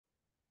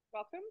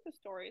Welcome to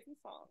Stories and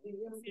Songs, a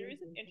series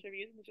of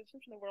interviews with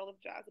musicians from the world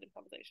of jazz and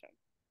improvisation.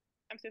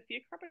 I'm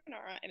Sophia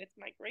Carbonara, and it's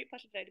my great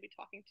pleasure today to be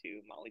talking to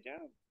Molly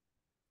Jones.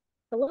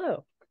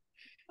 Hello.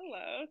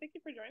 Hello, thank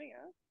you for joining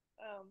us.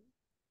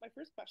 My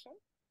first question,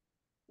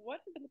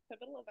 what have been the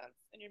pivotal events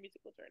in your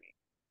musical journey?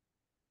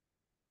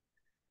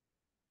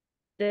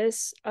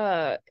 This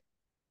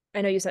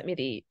I know you sent me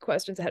the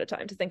questions ahead of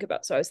time to think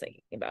about, so I was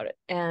thinking about it.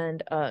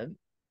 And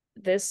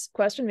this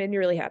question made me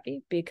really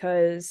happy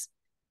because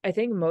I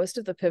think most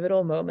of the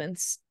pivotal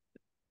moments,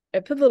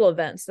 pivotal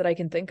events that I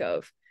can think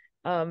of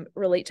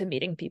relate to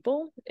meeting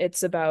people.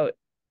 It's about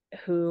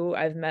who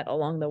I've met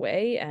along the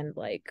way and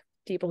like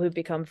people who've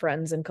become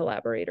friends and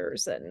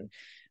collaborators and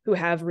who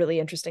have really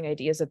interesting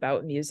ideas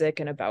about music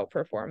and about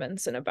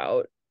performance and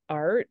about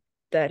art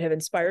that have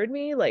inspired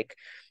me. Like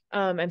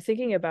I'm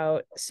thinking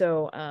about,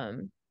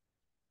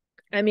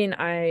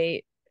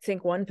 I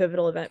think one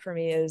pivotal event for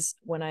me is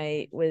when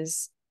I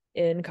was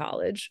in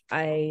college.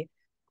 I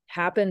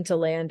happened to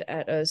land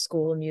at a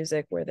school of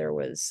music where there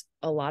was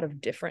a lot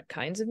of different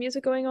kinds of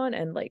music going on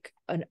and like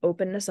an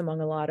openness among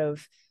a lot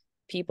of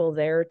people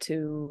there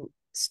to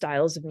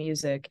styles of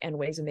music and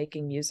ways of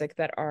making music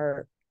that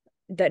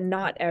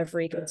not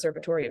every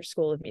conservatory or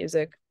school of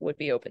music would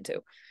be open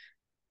to.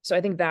 So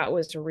I think that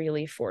was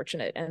really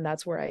fortunate, and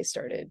that's where I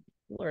started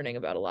learning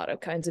about a lot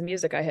of kinds of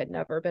music I had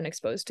never been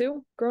exposed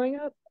to growing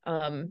up.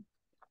 And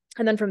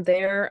then from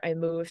there, I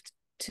moved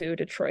to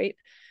Detroit,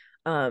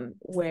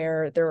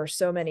 where there are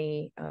so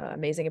many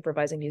amazing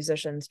improvising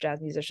musicians,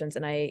 jazz musicians,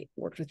 and I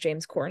worked with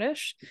James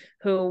Cornish,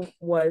 who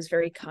was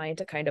very kind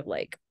to kind of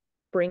like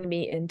bring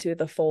me into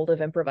the fold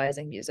of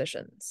improvising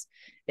musicians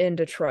in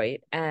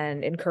Detroit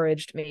and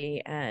encouraged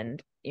me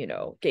and,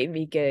 gave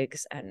me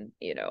gigs and,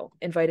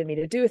 invited me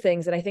to do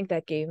things. And I think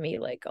that gave me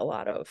like a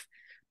lot of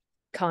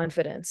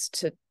confidence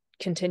to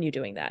continue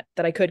doing that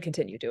I could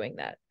continue doing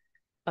that.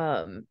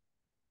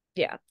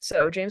 Yeah.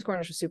 So James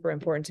Cornish was super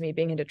important to me.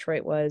 Being in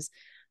Detroit was,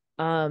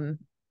 I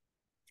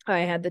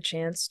had the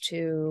chance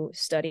to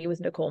study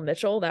with Nicolle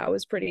Mitchell. That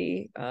was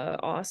pretty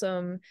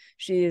awesome.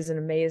 She's an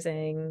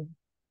amazing,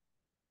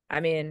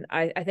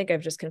 I think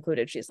I've just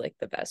concluded she's like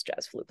the best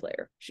jazz flute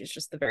player. She's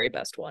just the very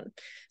best one.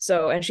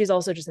 So, and she's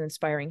also just an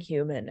inspiring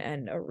human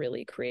and a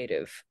really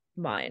creative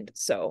mind.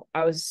 So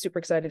I was super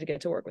excited to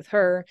get to work with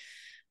her.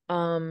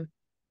 And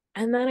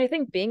then I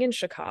think being in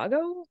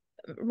Chicago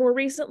more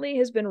recently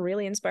has been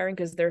really inspiring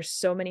because there's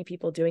so many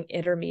people doing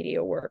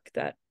intermediate work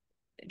that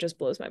it just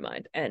blows my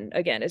mind. And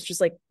again, it's just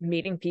like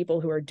meeting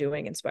people who are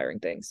doing inspiring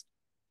things.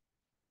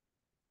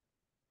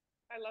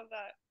 I love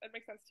that. It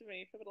makes sense to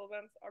me. Pivotal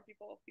events are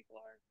people. People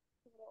are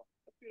pivotal.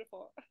 That's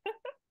beautiful.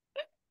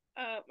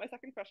 My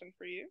second question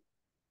for you.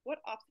 What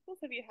obstacles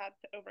have you had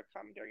to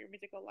overcome during your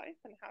musical life,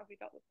 and how have you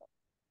dealt with them?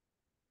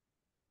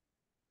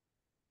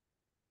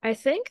 I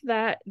think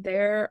that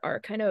there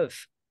are kind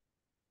of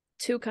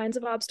two kinds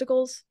of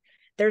obstacles.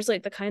 There's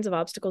like the kinds of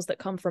obstacles that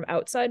come from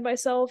outside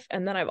myself,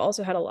 and then I've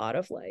also had a lot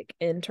of like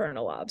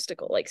internal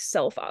like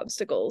self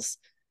obstacles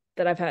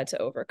that I've had to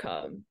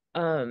overcome.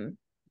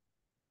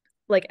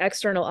 Like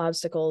external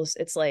obstacles,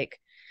 it's like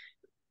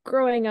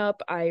growing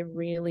up, I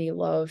really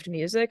loved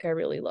music. I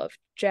really loved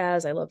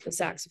jazz. I loved the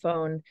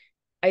saxophone.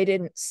 I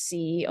didn't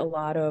see a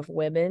lot of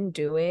women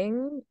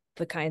doing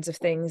the kinds of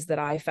things that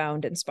I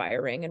found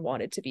inspiring and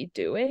wanted to be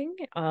doing.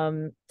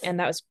 And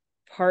that was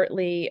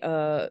partly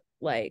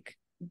like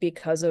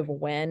because of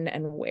when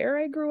and where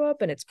I grew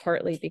up, and it's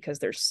partly because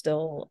there's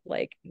still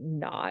like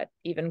not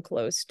even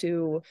close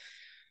to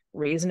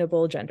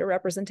reasonable gender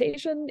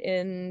representation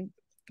in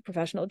the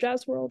professional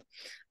jazz world,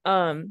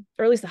 or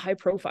at least the high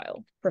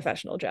profile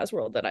professional jazz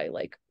world that I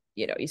like,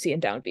 you see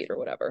in Downbeat or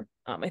whatever.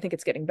 I think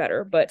it's getting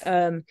better, but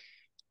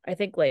I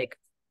think like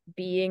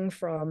being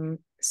from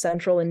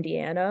central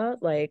Indiana,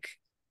 like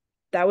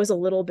that was a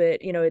little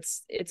bit,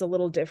 it's a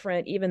little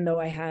different, even though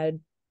I had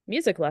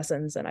music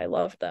lessons and I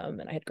loved them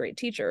and I had great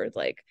teachers.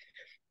 Like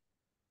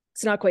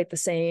it's not quite the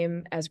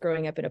same as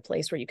growing up in a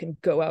place where you can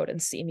go out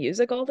and see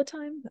music all the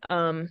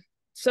time.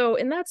 So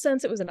in that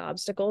sense, it was an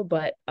obstacle,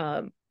 but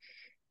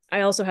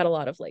I also had a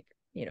lot of like,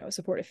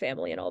 supportive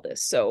family and all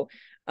this. So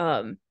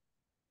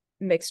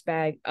mixed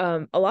bag.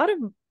 A lot of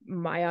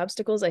my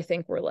obstacles, I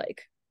think, were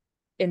like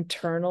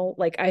internal.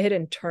 Like I had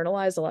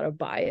internalized a lot of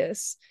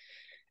bias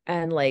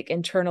and like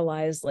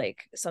internalized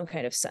like some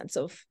kind of sense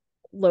of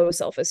low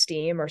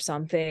self-esteem or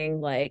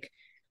something. Like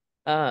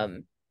I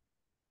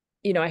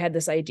had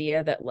this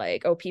idea that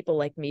like, oh, people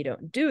like me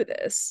don't do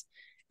this.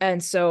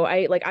 And so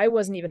I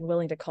wasn't even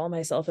willing to call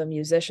myself a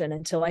musician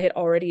until I had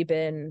already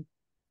been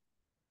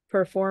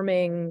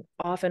performing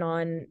off and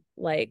on,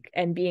 like,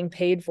 and being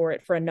paid for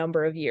it for a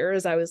number of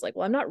years. I was like,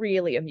 well, I'm not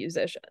really a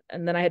musician.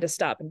 And then I had to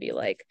stop and be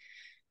like,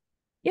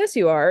 yes,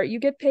 you are. You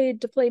get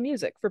paid to play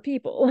music for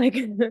people. Like,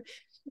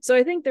 so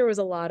I think there was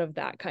a lot of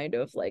that kind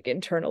of like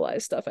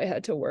internalized stuff I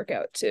had to work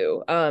out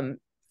too.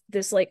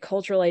 This like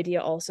cultural idea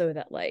also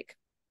that like,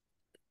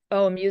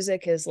 oh,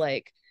 music is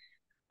like,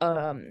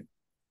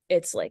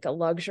 it's like a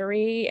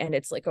luxury and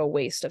it's like a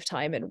waste of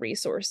time and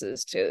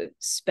resources to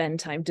spend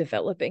time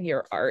developing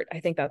your art. I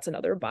think that's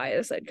another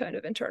bias I'd kind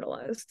of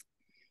internalized.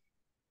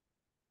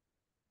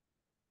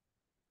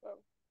 So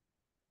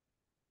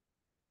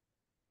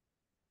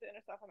the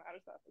inner stuff and the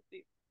outer stuff is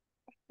deep.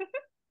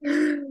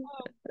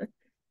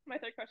 My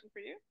third question for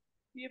you.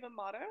 Do you have a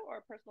motto or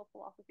a personal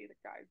philosophy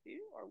that guides you,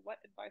 or what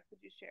advice would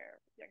you share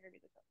with younger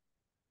musicians?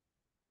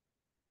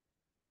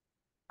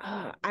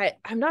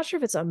 I'm not sure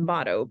if it's a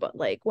motto, but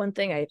like one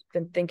thing I've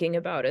been thinking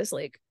about is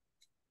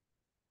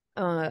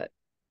uh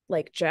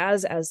like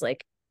jazz as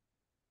like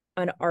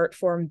an art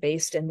form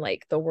based in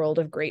like the world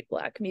of great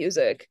black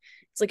music.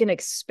 It's like an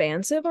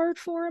expansive art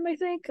form, I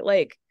think.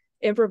 Like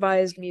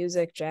improvised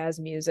music, jazz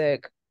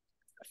music,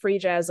 free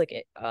jazz like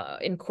it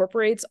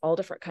incorporates all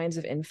different kinds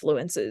of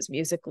influences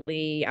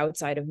musically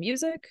outside of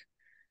music.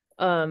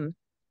 um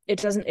it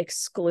doesn't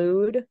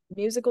exclude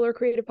musical or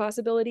creative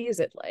possibilities,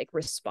 it like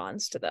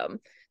responds to them.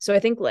 So I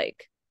think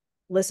like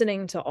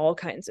listening to all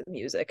kinds of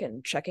music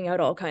and checking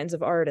out all kinds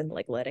of art and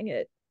like letting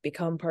it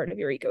become part of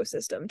your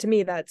ecosystem, to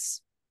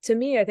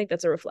me I think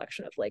that's a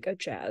reflection of like a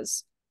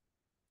jazz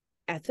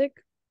ethic,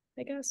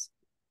 I guess.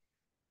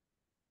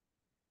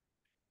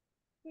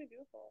 Really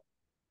beautiful.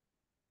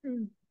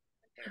 Mm.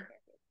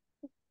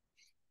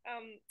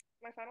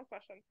 My final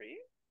question for you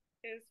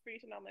is for you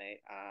to nominate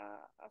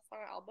a song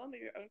or album of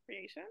your own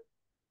creation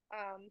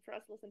for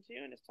us to listen to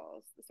and just tell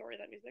us the story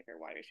of that music or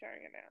why you're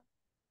sharing it now.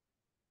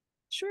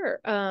 Sure.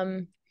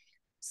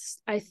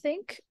 I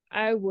think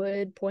I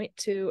would point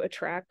to a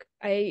track.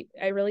 I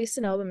released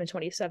an album in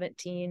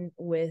 2017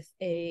 with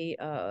a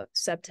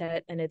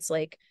septet, and it's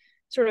like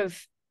sort of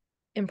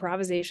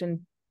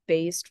improvisation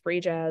based free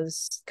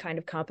jazz kind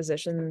of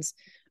compositions.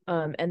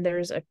 And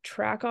there's a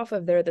track off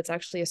of there that's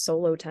actually a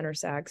solo tenor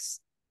sax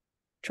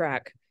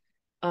track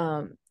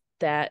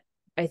that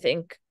I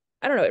think,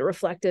 I don't know, it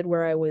reflected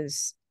where I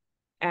was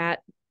at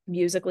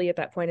musically at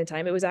that point in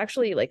time. It was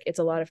actually like, it's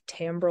a lot of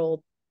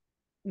timbral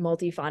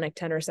multiphonic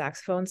tenor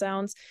saxophone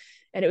sounds,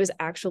 and it was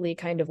actually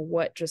kind of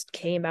what just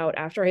came out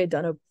after I had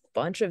done a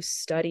bunch of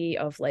study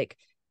of like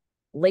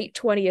late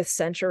 20th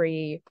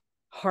century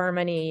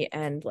harmony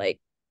and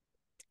like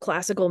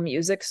classical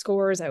music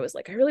scores. I was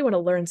like, I really want to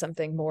learn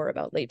something more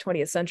about late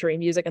 20th century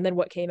music. And then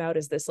what came out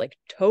is this like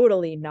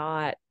totally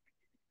not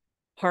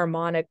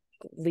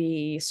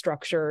harmonically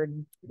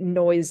structured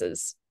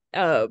noises.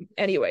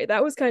 Anyway,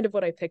 that was kind of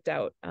what I picked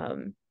out.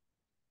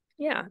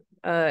 Yeah.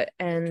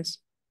 And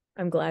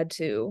I'm glad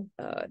to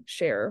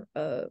share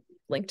a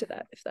link to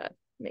that if that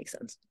makes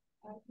sense.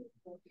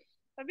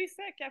 That'd be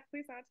sick. Yeah,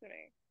 please send it to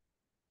me.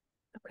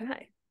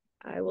 Okay,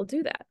 I will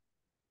do that.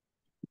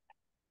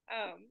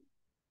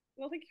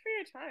 Well, thank you for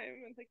your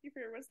time and thank you for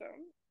your wisdom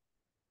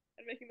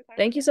and making the time.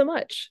 Thank you so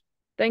much.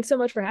 Thanks so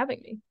much for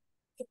having me.